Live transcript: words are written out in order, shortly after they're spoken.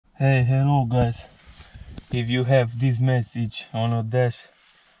Hey, hello guys. If you have this message on a dash,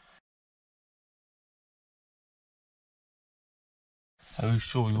 I will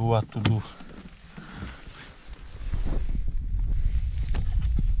show you what to do.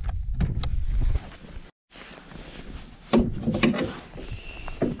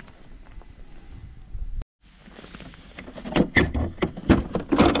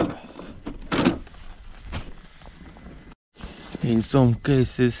 In some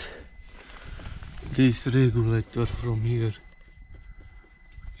cases, this regulator from here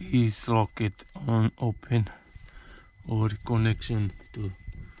is locked on open or connection to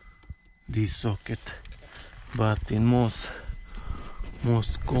this socket, but in most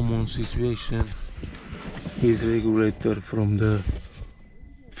common situation is regulator from the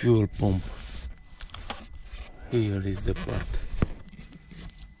fuel pump. Here is the part.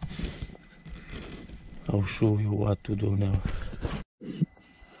 I'll show you what to do now.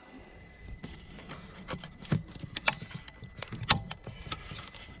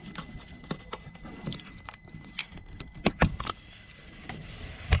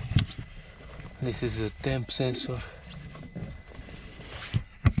 This is a temp sensor.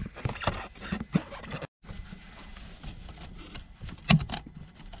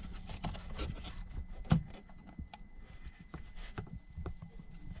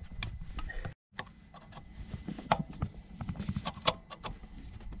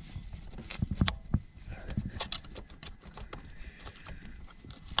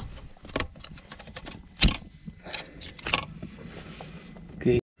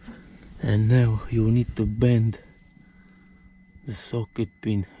 And now you need to bend the socket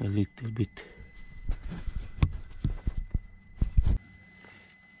pin a little bit.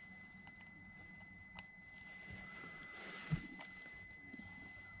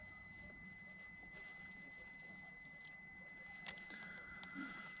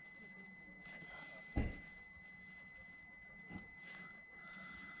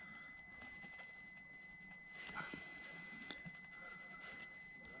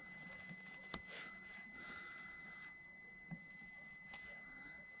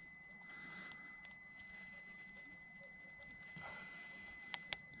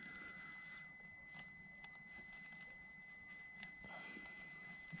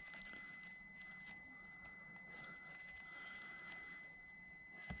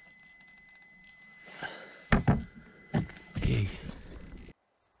 Okay.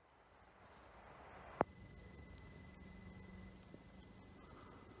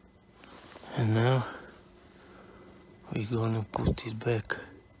 And now we're gonna put it back.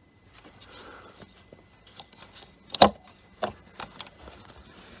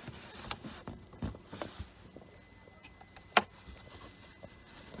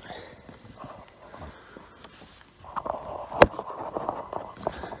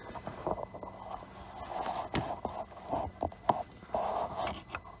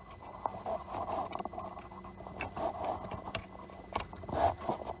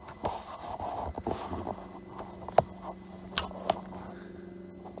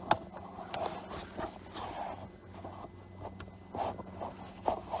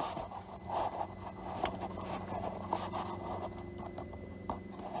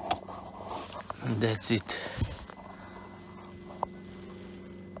 That's it.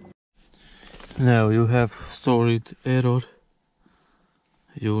 Now you have stored error.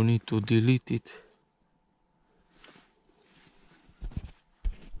 You need to delete it.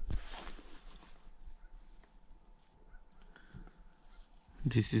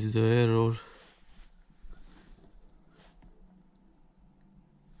 This is the error.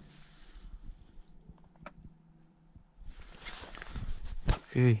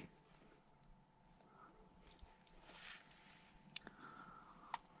 Okay.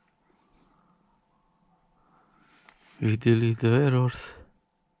 We delete the errors,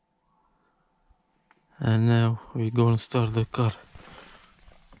 and now we're gonna start the car.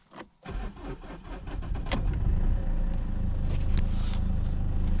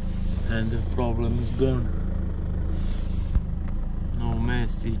 And the problem is gone. No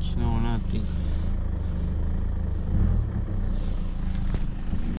message, no nothing.